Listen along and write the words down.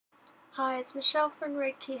Hi, it's Michelle from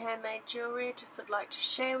Redki Handmade Jewellery. I just would like to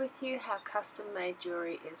share with you how custom made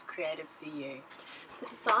jewellery is created for you. The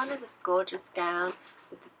design of this gorgeous gown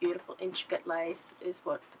with the beautiful intricate lace is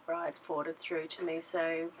what the bride forwarded through to me.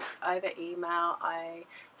 So over email I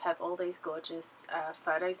have all these gorgeous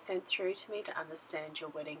photos sent through to me to understand your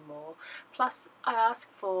wedding more. Plus I asked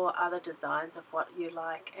for other designs of what you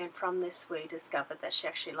like, and from this we discovered that she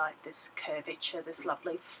actually liked this curvature, this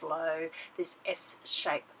lovely flow, this S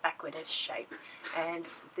shape, backward S shape, and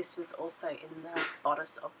this was also in the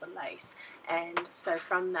bodice of the lace. And so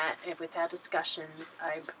from that, with our discussions,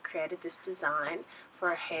 I created this design for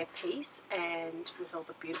a hair piece, and with all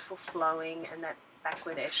the beautiful flowing and that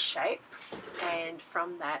backward S shape. And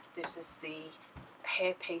from that, this is the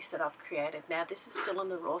hair piece that I've created. Now this is still in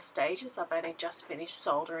the raw stages. I've only just finished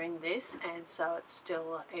soldering this, and so it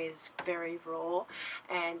still is very raw.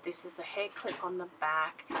 And this is a hair clip on the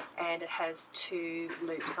back, and it has two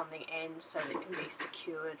loops on the end so that it can be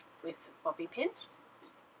secured with bobby pins.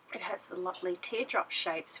 It has the lovely teardrop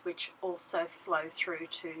shapes which also flow through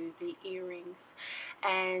to the earrings,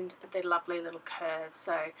 and the lovely little curves.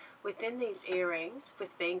 So within these earrings,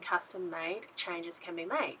 with being custom made, changes can be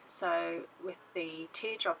made. So with the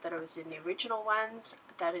teardrop that was in the original ones,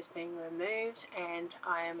 that is being removed, and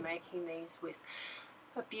I am making these with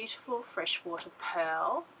a beautiful freshwater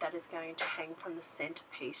pearl that is going to hang from the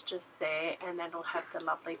centerpiece just there, and then it'll have the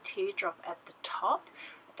lovely teardrop at the top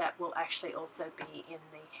that will actually also be in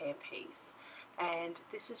the hairpiece. And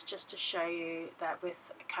this is just to show you that with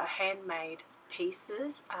handmade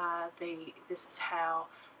pieces, this is how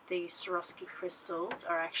the Swarovski crystals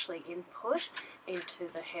are actually input into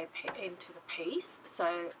the piece.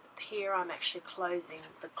 So here I'm actually closing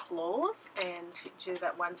the claws and do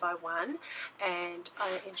that one by one, and I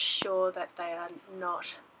ensure that they are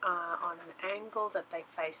not on an angle, that they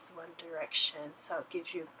face one direction, so it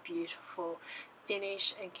gives you a beautiful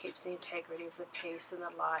finish and keeps the integrity of the piece, and the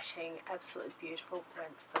lighting absolutely beautiful for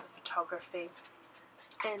the photography,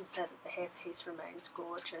 and so that the hairpiece remains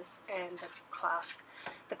gorgeous and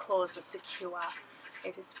the claws are secure.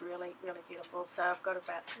 It is really, really beautiful. So I've got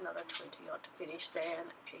about another 20 odd to finish there, and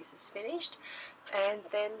that piece is finished. And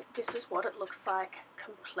then this is what it looks like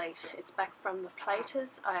complete. It's back from the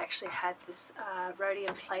platers. I actually had this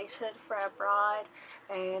rhodium plated for our bride,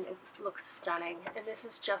 and it looks stunning. And this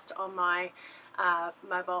is just on my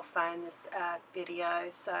mobile phone, this video,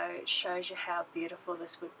 so it shows you how beautiful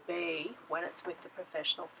this would be when it's with the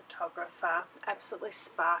professional photographer. Absolutely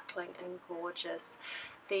sparkling and gorgeous.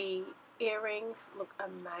 The earrings look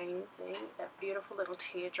amazing. That beautiful little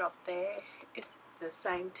teardrop there is the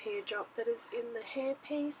same teardrop that is in the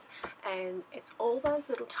hairpiece, and it's all those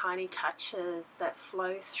little tiny touches that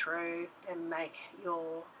flow through and make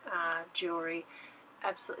your jewellery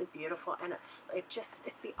absolutely beautiful. And it's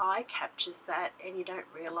the eye captures that, and you don't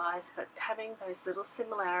realize, but having those little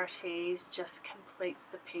similarities just completes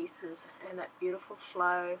the pieces, and that beautiful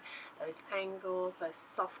flow, those angles, those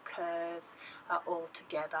soft curves are all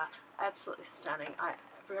together. Absolutely stunning. I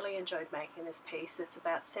really enjoyed making this piece. It's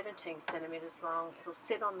about 17 centimeters long. It'll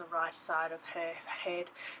sit on the right side of her head,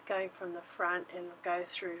 going from the front and go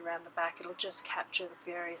through around the back. It'll just capture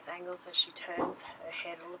the various angles as she turns her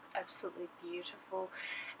head. It'll look absolutely beautiful.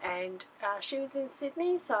 And she was in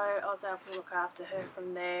Sydney, so I was able to look after her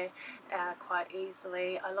from there quite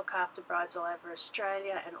easily. I look after brides all over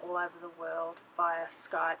Australia and all over the world via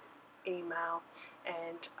Skype, email,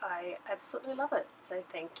 and I absolutely love it. So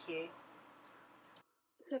thank you.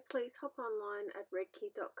 So please hop online at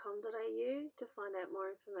redki.com.au to find out more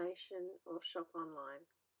information or shop online.